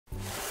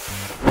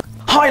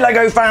Hi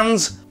LEGO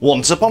fans!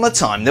 Once upon a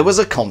time there was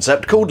a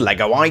concept called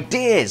LEGO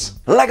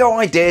Ideas. LEGO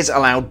Ideas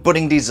allowed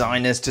budding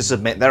designers to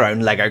submit their own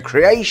LEGO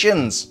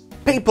creations.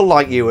 People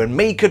like you and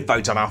me could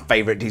vote on our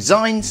favourite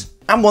designs,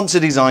 and once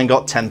a design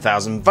got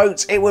 10,000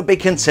 votes it would be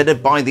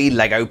considered by the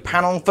LEGO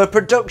panel for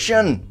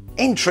production.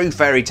 In true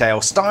fairy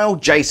tale style,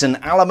 Jason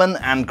Allemann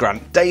and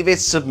Grant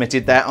Davis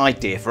submitted their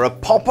idea for a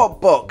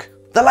pop-up book.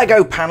 The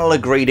LEGO panel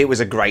agreed it was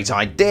a great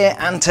idea,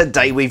 and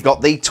today we've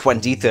got the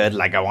 23rd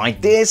LEGO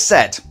Ideas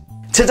set.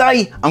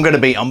 Today I'm going to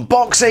be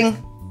unboxing,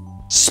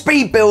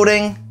 speed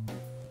building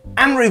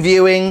and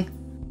reviewing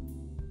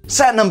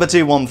set number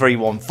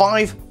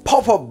 21315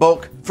 pop-up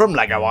book from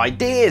LEGO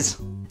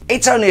Ideas.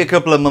 It's only a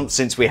couple of months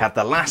since we had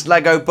the last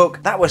LEGO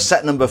book. That was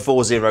set number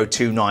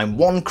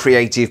 40291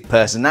 Creative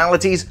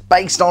Personalities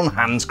based on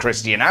Hans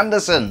Christian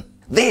Andersen.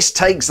 This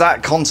takes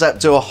that concept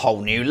to a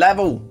whole new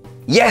level.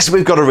 Yes,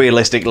 we've got a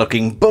realistic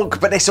looking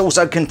book, but this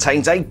also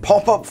contains a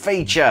pop-up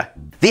feature.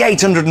 The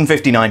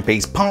 859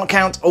 piece part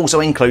count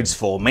also includes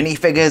 4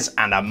 minifigures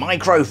and a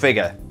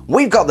microfigure.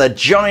 We've got the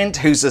giant,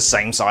 who's the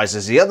same size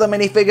as the other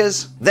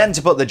minifigures. Then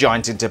to put the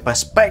giant into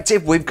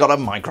perspective, we've got a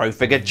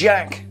microfigure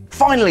Jack.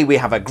 Finally we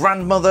have a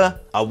grandmother,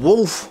 a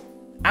wolf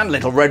and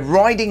Little Red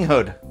Riding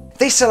Hood.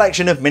 This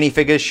selection of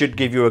minifigures should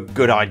give you a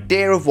good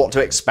idea of what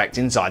to expect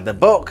inside the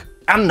book.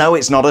 And no,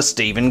 it's not a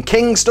Stephen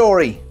King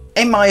story.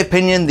 In my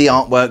opinion, the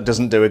artwork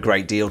doesn't do a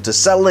great deal to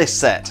sell this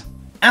set.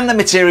 And the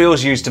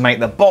materials used to make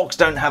the box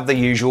don't have the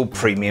usual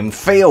premium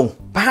feel.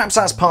 Perhaps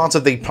that's part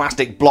of the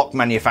plastic block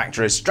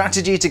manufacturer's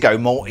strategy to go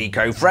more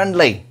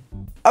eco-friendly.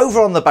 Over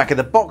on the back of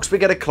the box we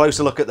get a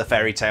closer look at the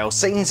fairy tale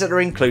scenes that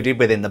are included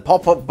within the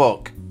pop-up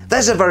book.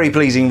 There's a very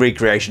pleasing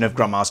recreation of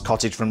Grandma's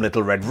cottage from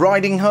Little Red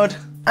Riding Hood,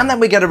 and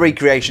then we get a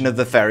recreation of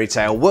the fairy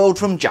tale world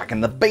from Jack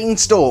and the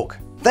Beanstalk.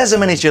 There's a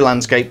miniature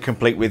landscape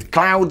complete with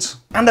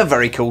clouds, and a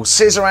very cool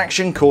scissor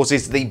action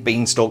causes the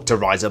beanstalk to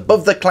rise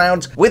above the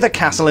clouds with a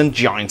castle and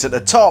giant at the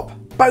top.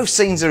 Both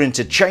scenes are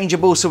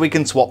interchangeable so we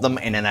can swap them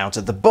in and out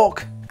of the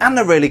book. And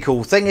the really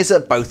cool thing is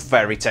that both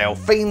fairy tale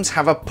themes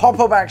have a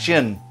pop-up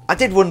action. I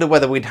did wonder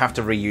whether we'd have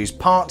to reuse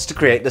parts to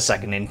create the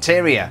second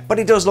interior, but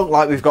it does look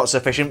like we've got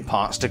sufficient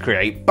parts to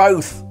create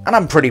both. And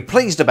I'm pretty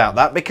pleased about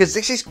that because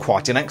this is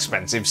quite an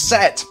expensive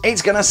set.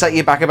 It's going to set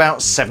you back about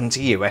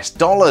 $70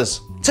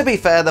 US. To be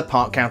fair, the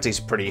part count is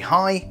pretty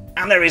high,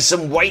 and there is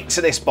some weight to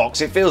this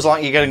box. It feels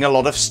like you're getting a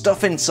lot of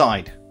stuff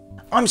inside.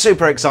 I'm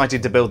super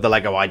excited to build the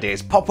LEGO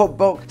Ideas pop-up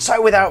book,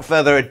 so without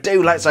further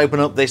ado, let's open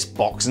up this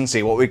box and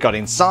see what we've got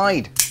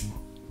inside.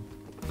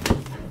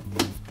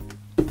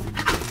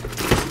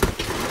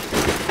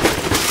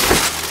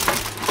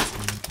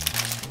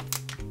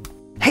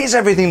 Here's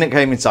everything that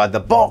came inside the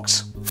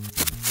box.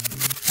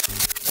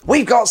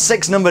 We've got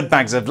 6 numbered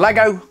bags of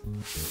LEGO,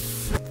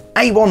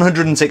 a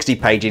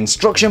 160-page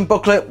instruction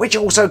booklet which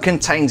also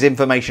contains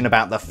information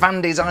about the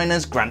fan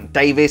designers Grant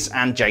Davis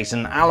and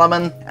Jason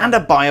Allemann, and a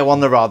bio on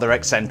the rather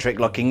eccentric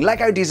looking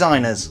LEGO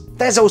designers.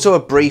 There's also a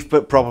brief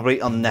but probably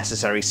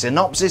unnecessary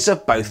synopsis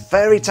of both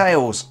fairy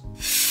tales.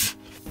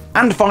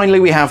 And finally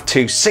we have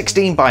 2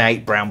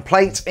 16x8 brown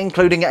plates,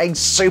 including a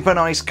super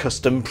nice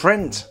custom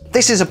print.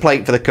 This is a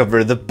plate for the cover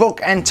of the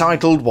book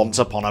entitled Once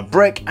Upon a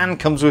Brick and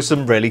comes with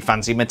some really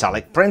fancy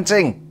metallic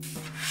printing.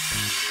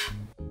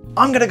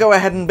 I'm going to go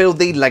ahead and build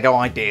the LEGO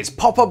Ideas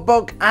pop-up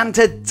book, and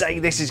today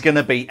this is going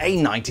to be a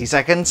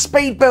 90-second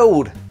speed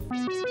build.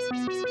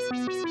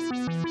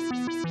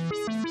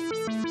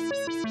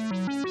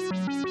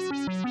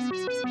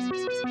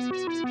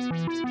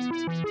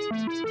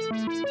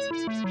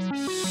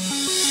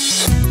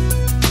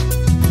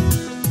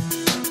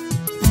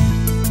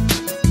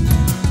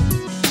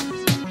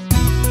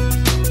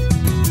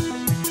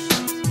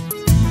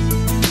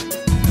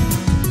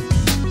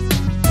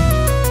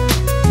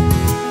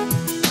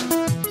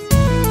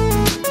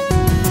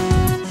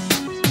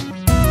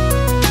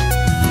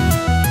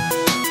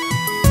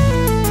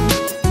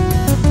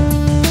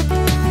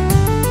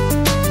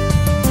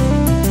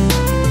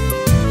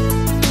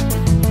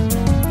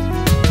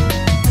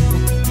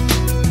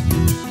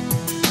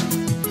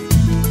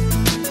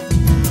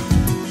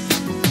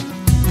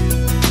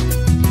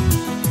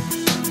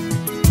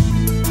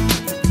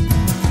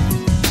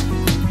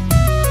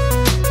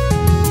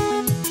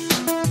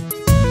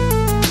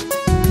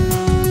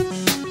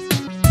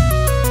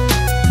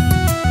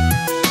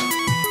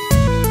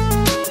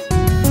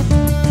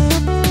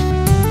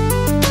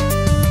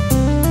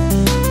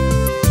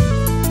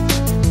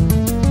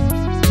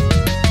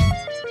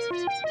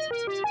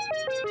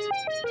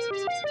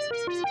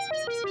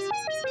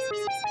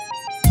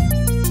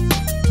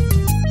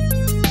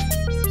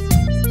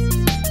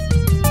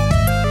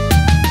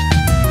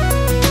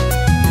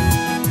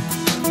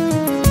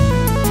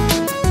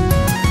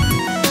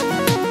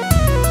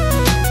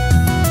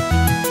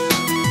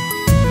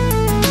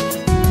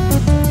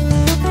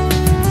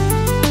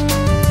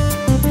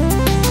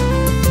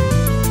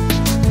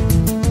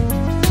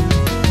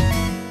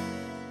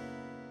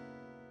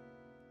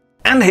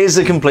 And here's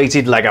the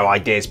completed LEGO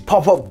Ideas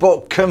pop-up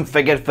book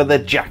configured for the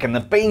Jack and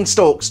the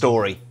Beanstalk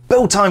story.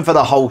 Build time for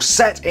the whole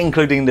set,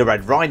 including the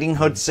Red Riding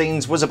Hood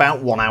scenes, was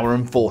about 1 hour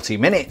and 40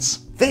 minutes.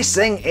 This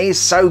thing is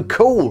so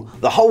cool.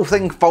 The whole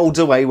thing folds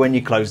away when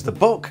you close the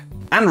book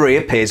and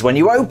reappears when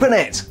you open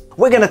it.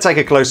 We're going to take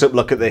a close-up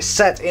look at this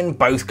set in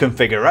both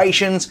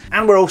configurations,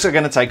 and we're also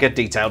going to take a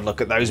detailed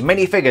look at those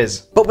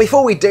minifigures. But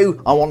before we do,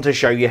 I want to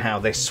show you how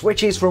this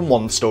switches from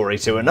one story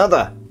to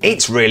another.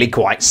 It's really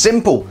quite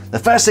simple. The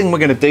first thing we're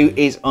going to do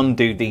is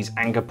undo these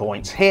anchor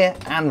points here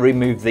and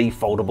remove the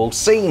foldable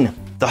scene.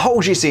 The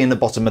holes you see in the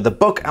bottom of the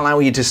book allow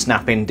you to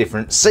snap in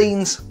different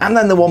scenes, and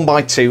then the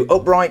 1x2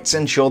 uprights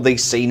ensure the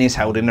scene is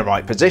held in the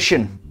right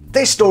position.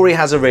 This story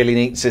has a really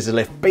neat scissor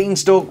lift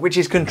beanstalk, which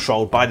is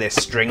controlled by this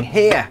string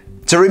here.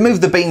 To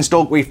remove the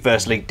beanstalk, we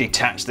firstly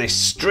detach this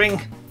string,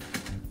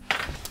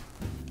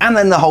 and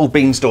then the whole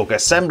beanstalk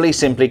assembly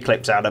simply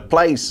clips out of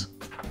place.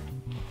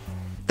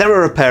 There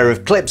are a pair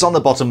of clips on the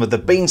bottom of the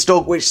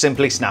beanstalk which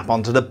simply snap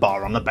onto the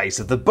bar on the base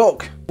of the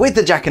book. With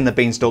the Jack and the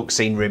Beanstalk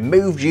scene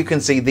removed, you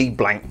can see the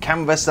blank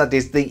canvas that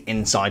is the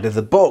inside of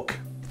the book.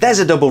 There's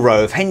a double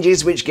row of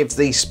hinges which gives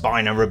the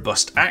spine a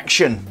robust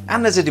action,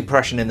 and there's a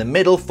depression in the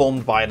middle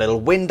formed by a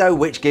little window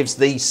which gives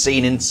the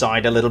scene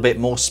inside a little bit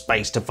more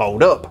space to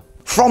fold up.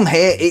 From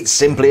here, it's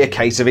simply a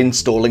case of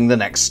installing the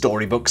next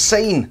storybook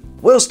scene.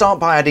 We'll start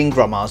by adding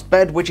Grandma's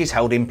bed, which is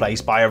held in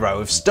place by a row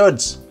of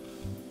studs.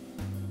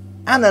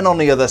 And then on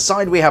the other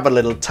side we have a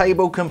little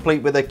table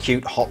complete with a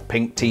cute hot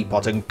pink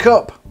teapot and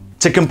cup.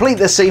 To complete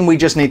the scene, we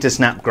just need to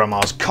snap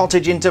Grandma's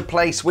cottage into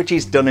place, which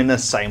is done in the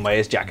same way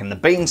as Jack and the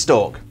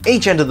Beanstalk.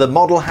 Each end of the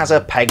model has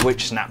a peg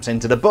which snaps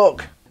into the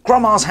book.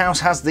 Grandma's house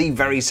has the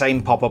very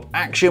same pop-up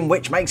action,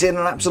 which makes it an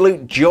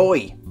absolute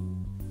joy.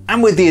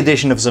 And with the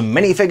addition of some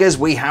minifigures,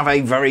 we have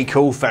a very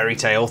cool fairy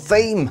tale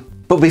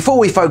theme. But before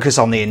we focus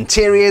on the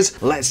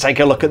interiors, let's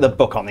take a look at the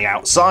book on the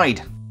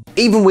outside.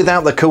 Even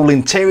without the cool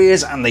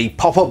interiors and the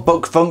pop-up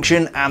book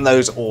function and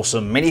those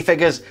awesome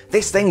minifigures,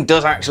 this thing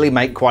does actually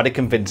make quite a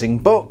convincing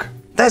book.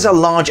 There's a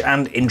large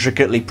and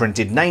intricately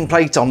printed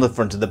nameplate on the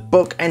front of the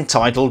book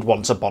entitled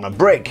Once Upon a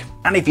Brick.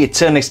 And if you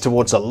turn this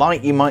towards a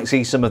light, you might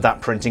see some of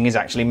that printing is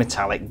actually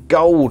metallic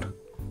gold.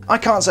 I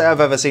can't say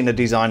I've ever seen a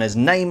designer's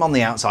name on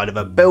the outside of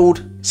a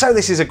build, so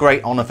this is a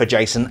great honour for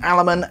Jason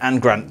Allemann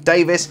and Grant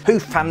Davis, who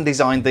fan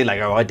designed the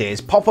LEGO Ideas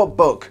pop-up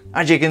book.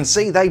 As you can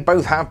see, they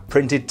both have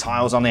printed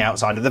tiles on the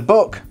outside of the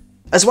book.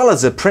 As well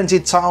as the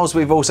printed tiles,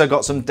 we've also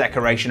got some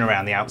decoration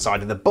around the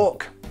outside of the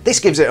book. This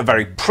gives it a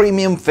very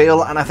premium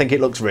feel, and I think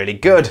it looks really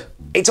good.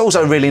 It's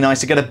also really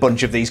nice to get a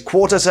bunch of these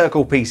quarter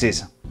circle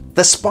pieces.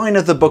 The spine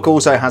of the book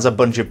also has a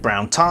bunch of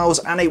brown tiles,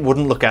 and it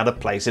wouldn't look out of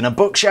place in a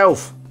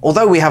bookshelf.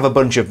 Although we have a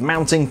bunch of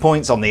mounting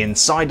points on the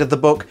inside of the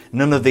book,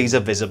 none of these are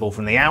visible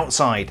from the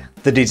outside.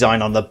 The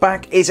design on the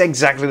back is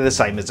exactly the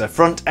same as the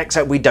front,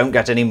 except we don't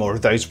get any more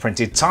of those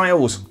printed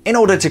tiles. In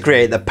order to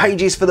create the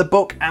pages for the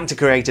book and to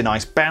create a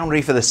nice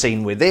boundary for the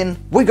scene within,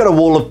 we've got a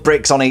wall of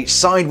bricks on each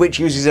side which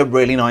uses a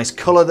really nice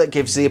colour that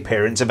gives the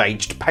appearance of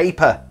aged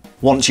paper.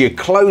 Once you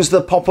close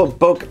the pop-up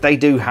book, they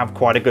do have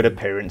quite a good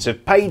appearance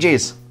of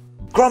pages.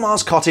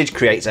 Grandma's cottage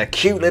creates a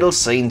cute little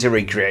scene to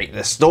recreate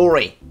the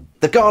story.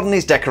 The garden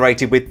is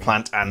decorated with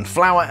plant and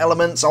flower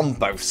elements on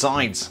both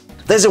sides.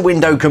 There's a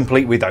window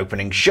complete with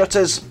opening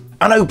shutters,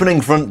 an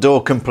opening front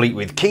door complete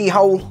with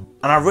keyhole,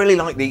 and I really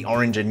like the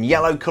orange and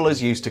yellow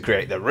colours used to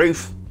create the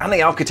roof, and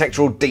the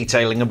architectural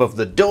detailing above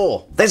the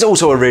door. There's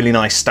also a really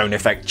nice stone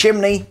effect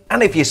chimney,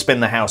 and if you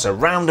spin the house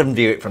around and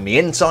view it from the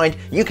inside,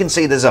 you can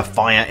see there's a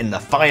fire in the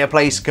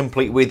fireplace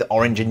complete with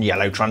orange and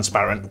yellow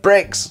transparent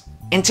bricks.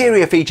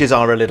 Interior features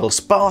are a little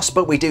sparse,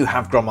 but we do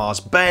have Grandma's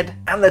bed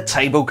and the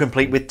table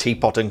complete with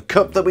teapot and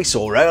cup that we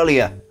saw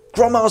earlier.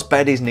 Grandma's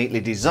bed is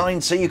neatly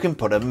designed so you can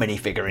put a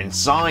minifigure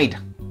inside.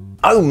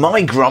 Oh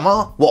my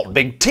Grandma, what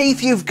big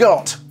teeth you've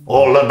got!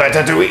 All the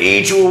better to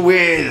eat you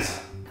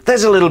with!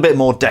 There's a little bit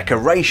more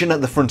decoration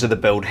at the front of the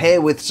build here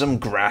with some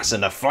grass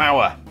and a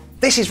flower.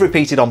 This is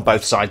repeated on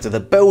both sides of the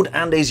build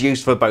and is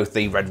used for both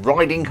the Red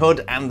Riding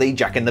Hood and the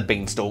Jack and the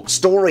Beanstalk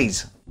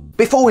stories.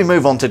 Before we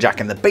move on to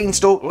Jack and the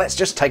Beanstalk, let's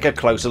just take a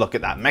closer look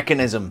at that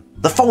mechanism.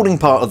 The folding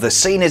part of the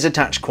scene is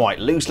attached quite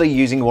loosely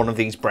using one of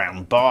these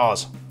brown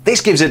bars.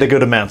 This gives it a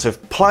good amount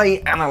of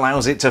play and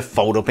allows it to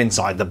fold up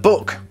inside the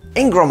book.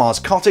 In Grandma's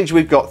cottage,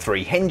 we've got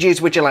 3 hinges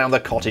which allow the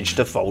cottage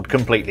to fold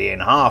completely in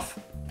half.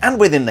 And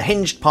within the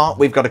hinged part,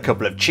 we've got a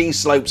couple of cheese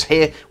slopes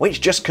here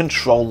which just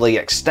control the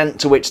extent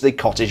to which the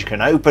cottage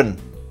can open.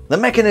 The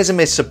mechanism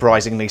is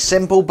surprisingly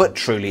simple but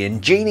truly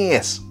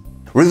ingenious.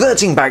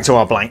 Reverting back to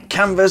our blank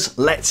canvas,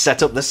 let's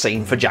set up the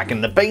scene for Jack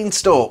and the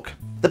Beanstalk.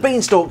 The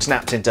beanstalk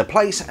snaps into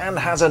place and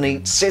has a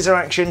neat scissor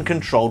action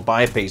controlled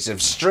by a piece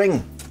of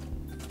string.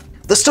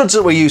 The studs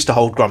that were used to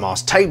hold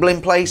Grandma's table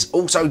in place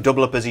also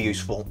double up as a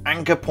useful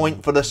anchor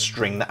point for the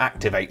string that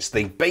activates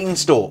the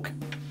beanstalk.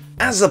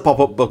 As the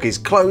pop-up book is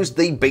closed,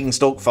 the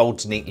beanstalk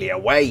folds neatly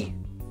away.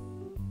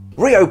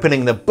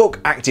 Reopening the book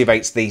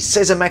activates the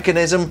scissor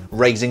mechanism,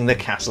 raising the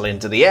castle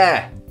into the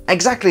air.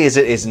 Exactly as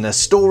it is in the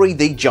story,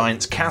 the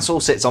giant's castle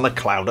sits on a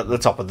cloud at the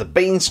top of the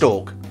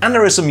beanstalk. And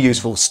there are some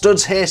useful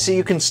studs here so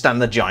you can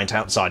stand the giant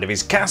outside of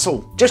his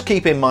castle. Just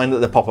keep in mind that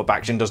the pop-up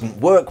action doesn't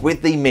work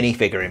with the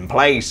minifigure in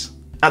place.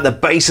 At the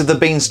base of the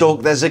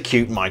beanstalk there's a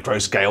cute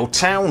micro-scale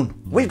town.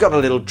 We've got a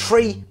little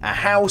tree, a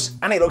house,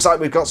 and it looks like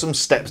we've got some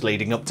steps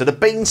leading up to the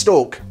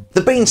beanstalk.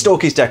 The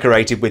beanstalk is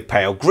decorated with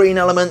pale green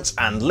elements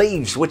and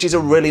leaves, which is a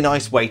really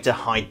nice way to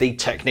hide the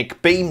Technic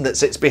beam that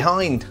sits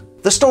behind.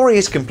 The story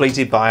is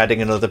completed by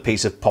adding another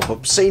piece of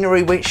pop-up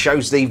scenery which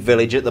shows the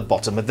village at the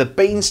bottom of the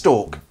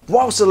beanstalk.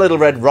 Whilst the Little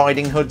Red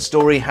Riding Hood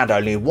story had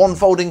only one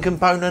folding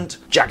component,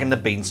 Jack and the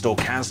Beanstalk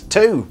has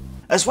two.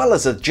 As well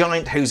as a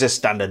giant who's a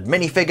standard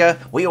minifigure,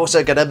 we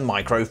also get a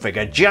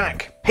microfigure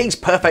Jack. He's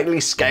perfectly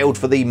scaled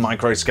for the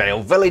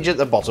micro-scale village at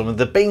the bottom of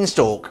the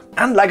beanstalk.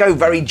 And LEGO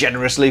very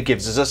generously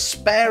gives us a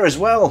spare as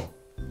well.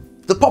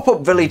 The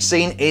pop-up village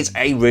scene is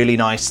a really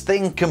nice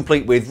thing,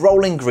 complete with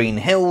rolling green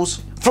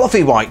hills,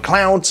 fluffy white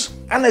clouds,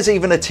 and there's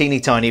even a teeny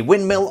tiny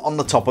windmill on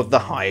the top of the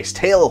highest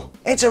hill.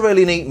 It's a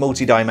really neat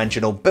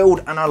multi-dimensional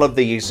build, and I love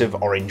the use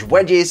of orange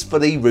wedges for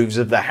the roofs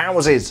of the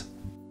houses.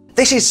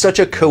 This is such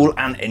a cool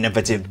and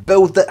innovative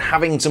build that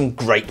having some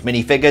great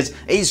minifigures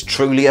is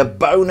truly a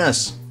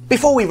bonus.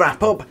 Before we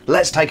wrap up,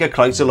 let's take a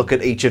closer look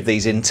at each of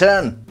these in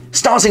turn.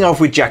 Starting off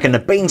with Jack and the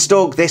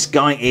Beanstalk, this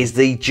guy is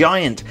the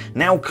giant.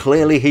 Now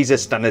clearly he's a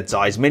standard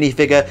size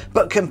minifigure,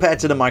 but compared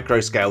to the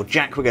micro scale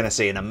Jack we're going to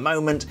see in a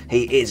moment,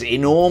 he is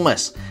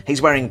enormous. He's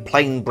wearing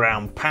plain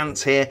brown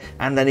pants here,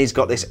 and then he's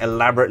got this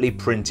elaborately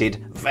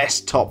printed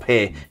vest top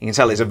here. You can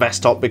tell it's a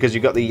vest top because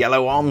you've got the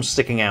yellow arms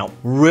sticking out.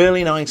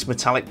 Really nice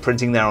metallic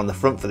printing there on the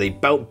front for the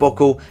belt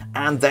buckle,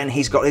 and then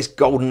he's got this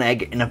golden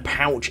egg in a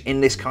pouch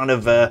in this kind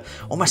of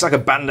almost like a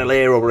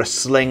bandolier or a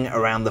sling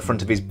around the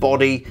front of his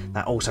body.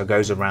 That also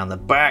goes around the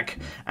back,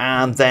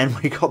 and then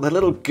we got the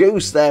little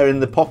goose there in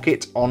the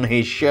pocket on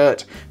his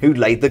shirt who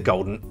laid the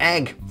golden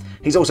egg.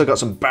 He's also got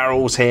some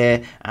barrels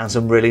here and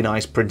some really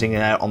nice printing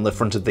there on the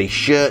front of the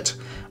shirt.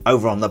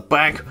 Over on the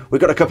back,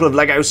 we've got a couple of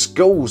Lego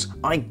skulls.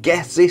 I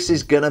guess this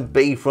is gonna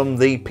be from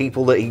the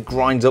people that he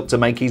grinds up to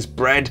make his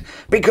bread,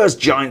 because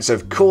giants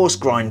of course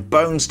grind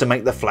bones to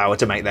make the flour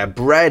to make their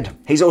bread.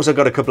 He's also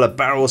got a couple of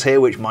barrels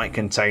here which might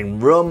contain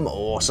rum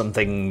or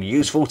something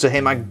useful to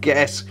him, I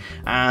guess.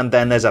 And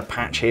then there's a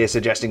patch here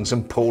suggesting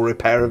some poor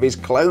repair of his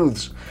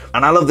clothes.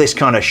 And I love this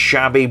kind of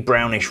shabby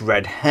brownish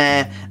red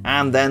hair,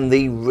 and then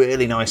the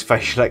really nice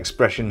facial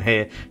expression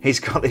here.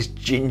 He's got this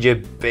ginger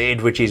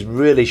beard which is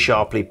really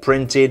sharply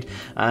printed.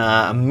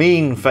 A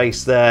mean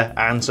face there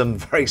and some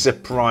very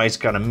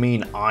surprised kind of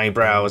mean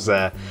eyebrows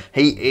there.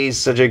 He is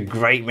such a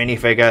great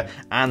minifigure,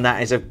 and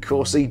that is of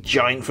course the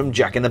giant from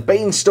Jack and the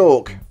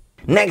Beanstalk.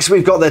 Next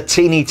we've got the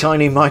teeny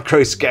tiny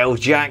micro scale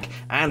Jack,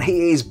 and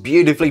he is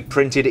beautifully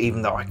printed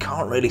even though I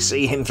can't really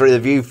see him through the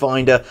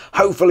viewfinder.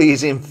 Hopefully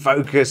he's in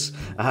focus,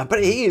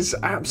 but he is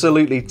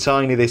absolutely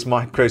tiny, this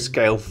micro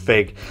scale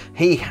fig.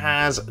 He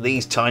has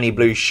these tiny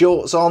blue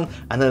shorts on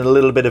and then a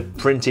little bit of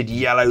printed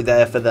yellow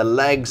there for the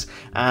legs,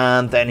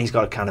 and then he's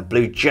got a kind of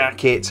blue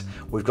jacket.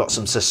 We've got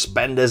some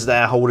suspenders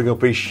there holding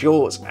up his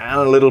shorts and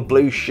a little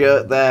blue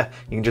shirt there.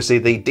 You can just see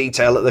the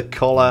detail at the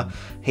collar.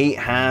 He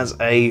has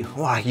a,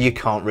 well, you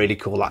can't really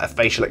call that a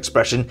facial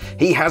expression.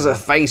 He has a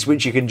face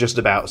which you can just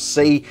about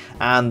see,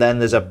 and then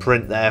there's a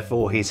print there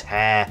for his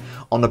hair.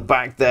 On the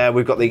back there,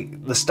 we've got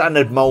the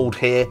standard mold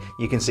here.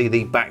 You can see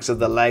the backs of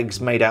the legs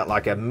made out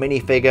like a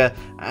minifigure,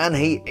 and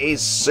he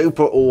is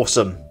super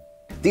awesome.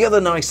 The other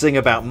nice thing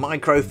about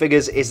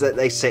microfigures is that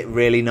they sit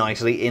really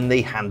nicely in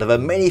the hand of a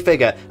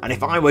minifigure, and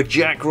if I were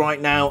Jack right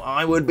now,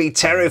 I would be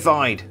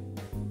terrified.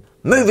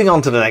 Moving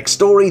on to the next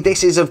story,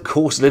 this is of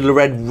course Little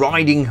Red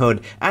Riding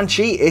Hood, and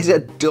she is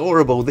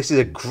adorable. This is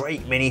a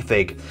great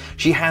minifig.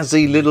 She has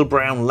the little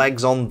brown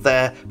legs on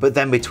there, but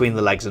then between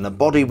the legs and the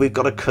body we've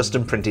got a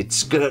custom printed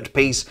skirt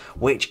piece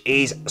which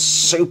is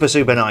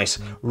super nice.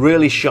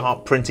 Really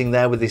sharp printing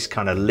there with this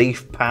kind of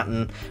leaf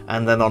pattern,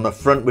 and then on the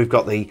front we've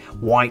got the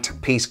white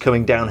piece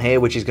coming down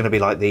here which is going to be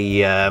like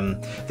the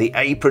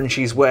apron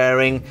she's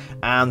wearing,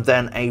 and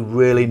then a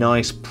really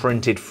nice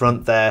printed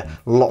front there.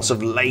 Lots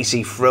of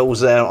lacy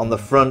frills there on the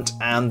front,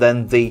 and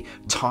then the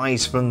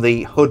ties from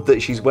the hood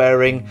that she's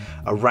wearing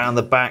around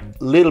the back.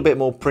 A little bit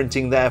more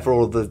printing there for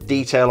all the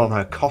detail on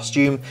her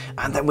costume,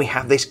 and then we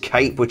have this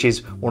cape which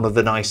is one of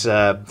the nice,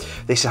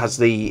 this has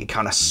the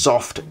kind of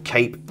soft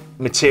cape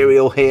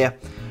material here.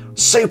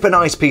 Super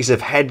nice piece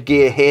of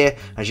headgear here.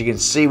 As you can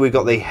see, we've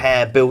got the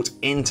hair built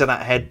into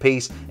that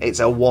headpiece. It's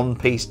a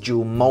one-piece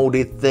dual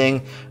molded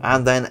thing,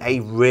 and then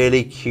a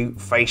really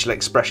cute facial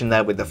expression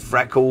there with the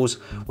freckles.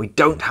 We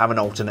don't have an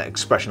alternate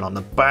expression on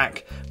the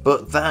back,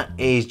 but that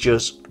is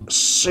just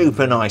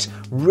super nice.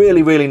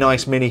 Really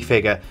nice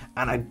minifigure,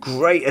 and a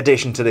great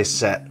addition to this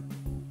set.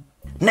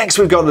 Next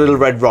we've got Little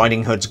Red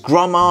Riding Hood's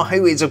grandma,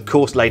 who is of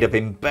course laid up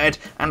in bed,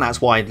 and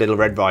that's why Little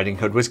Red Riding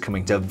Hood was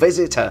coming to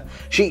visit her.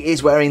 She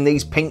is wearing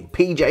these pink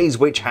PJs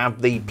which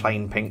have the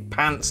plain pink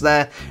pants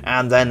there,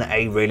 and then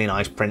a really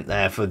nice print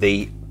there for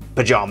the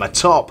pyjama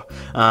top.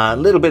 A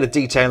little bit of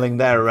detailing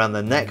there around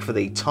the neck for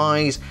the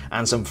ties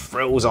and some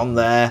frills on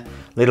there.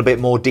 A little bit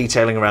more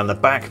detailing around the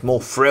back,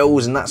 more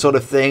frills and that sort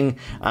of thing.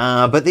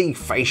 But the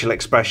facial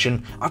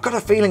expression, I've got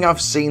a feeling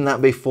I've seen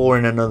that before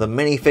in another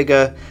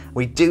minifigure.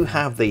 We do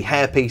have the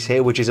hairpiece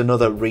here, which is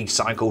another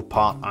recycled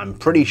part, I'm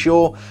pretty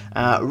sure.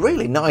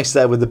 Really nice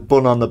there with the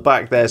bun on the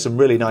back there, some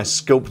really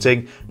nice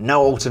sculpting,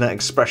 no alternate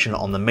expression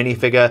on the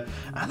minifigure.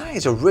 And that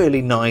is a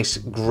really nice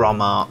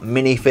Gromar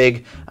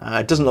minifig.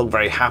 It doesn't look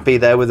very happy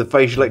there with the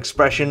facial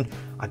expression.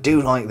 I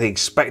do like the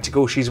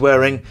spectacles she's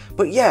wearing,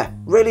 but yeah,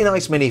 really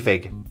nice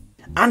minifig.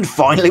 And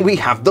finally we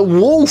have the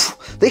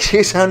wolf. This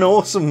is an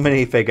awesome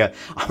minifigure.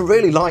 I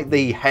really like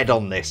the head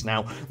on this.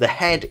 Now the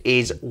head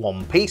is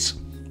one piece.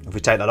 If we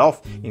take that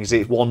off, you can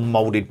see it's one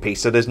moulded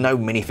piece, so there's no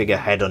minifigure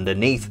head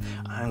underneath.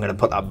 I'm going to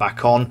put that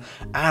back on,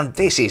 and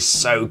this is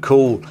so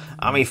cool.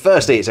 I mean,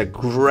 firstly, it's a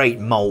great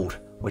mould,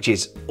 which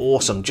is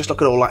awesome. Just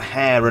look at all that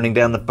hair running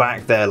down the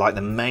back there, like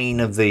the mane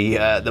of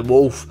the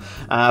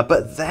wolf.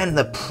 But then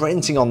the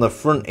printing on the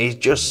front is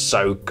just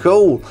so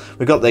cool.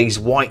 We've got these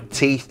white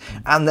teeth,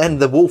 and then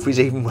the wolf is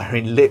even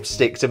wearing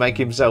lipstick to make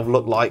himself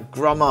look like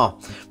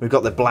Gromar. We've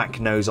got the black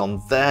nose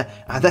on there,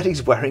 and then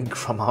he's wearing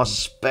Gromar's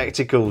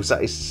spectacles.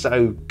 That is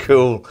so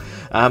cool.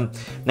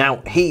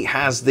 Now, he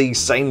has the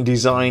same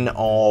design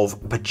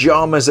of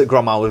pajamas that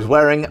Gromar was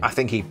wearing. I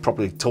think he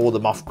probably tore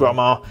them off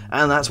Gromar,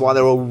 and that's why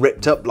they're all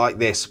ripped up like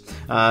this.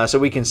 So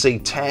we can see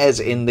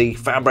tears in the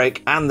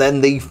fabric and then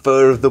the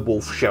fur of the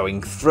wolf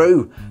showing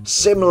through.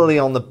 Similarly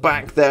on the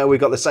back there, we've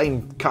got the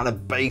same kind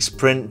of base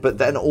print, but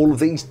then all of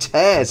these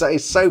tears. That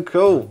is so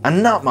cool.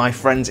 And that, my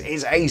friends,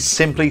 is a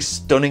simply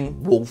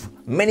stunning wolf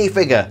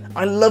minifigure.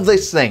 I love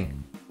this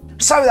thing.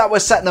 So that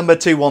was set number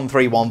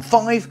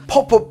 21315,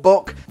 Pop-Up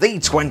Book, the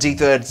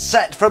 23rd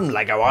set from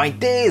LEGO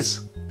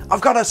Ideas. I've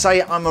got to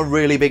say, I'm a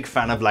really big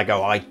fan of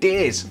LEGO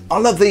Ideas. I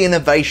love the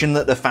innovation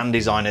that the fan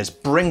designers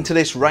bring to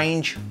this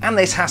range, and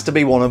this has to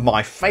be one of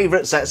my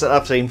favourite sets that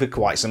I've seen for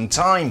quite some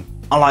time.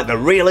 I like the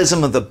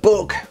realism of the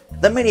book.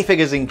 The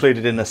minifigures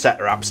included in the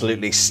set are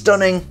absolutely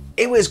stunning.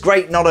 It was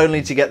great not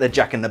only to get the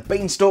Jack and the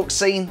Beanstalk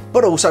scene,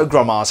 but also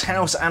Gromar's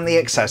house and the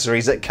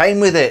accessories that came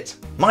with it.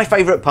 My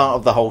favourite part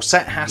of the whole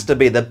set has to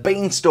be the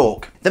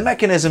Beanstalk. The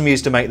mechanism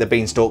used to make the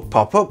Beanstalk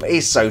pop up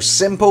is so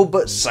simple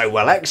but so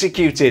well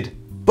executed.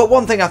 But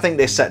one thing I think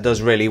this set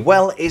does really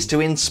well is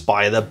to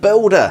inspire the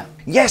builder.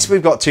 Yes,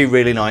 we've got two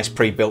really nice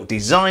pre-built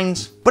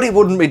designs, but it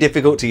wouldn't be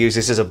difficult to use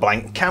this as a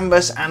blank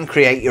canvas and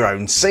create your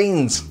own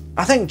scenes.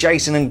 I think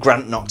Jason and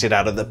Grant knocked it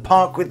out of the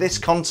park with this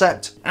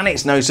concept, and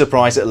it's no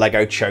surprise that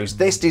LEGO chose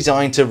this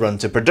design to run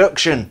to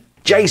production.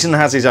 Jason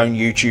has his own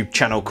YouTube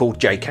channel called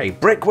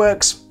JK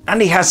Brickworks,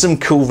 and he has some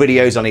cool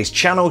videos on his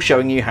channel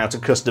showing you how to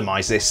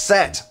customise this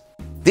set.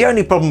 The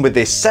only problem with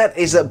this set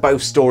is that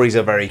both stories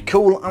are very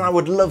cool, and I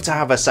would love to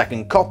have a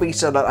second copy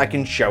so that I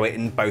can show it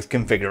in both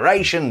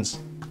configurations.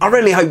 I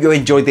really hope you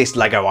enjoyed this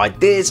LEGO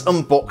Ideas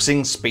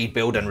unboxing, speed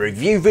build and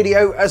review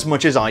video as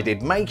much as I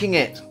did making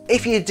it.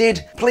 If you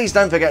did, please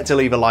don't forget to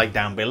leave a like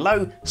down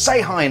below,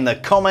 say hi in the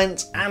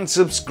comments and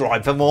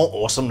subscribe for more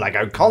awesome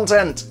LEGO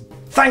content.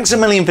 Thanks a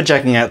million for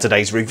checking out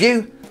today's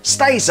review,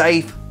 stay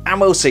safe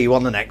and we'll see you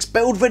on the next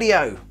build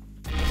video.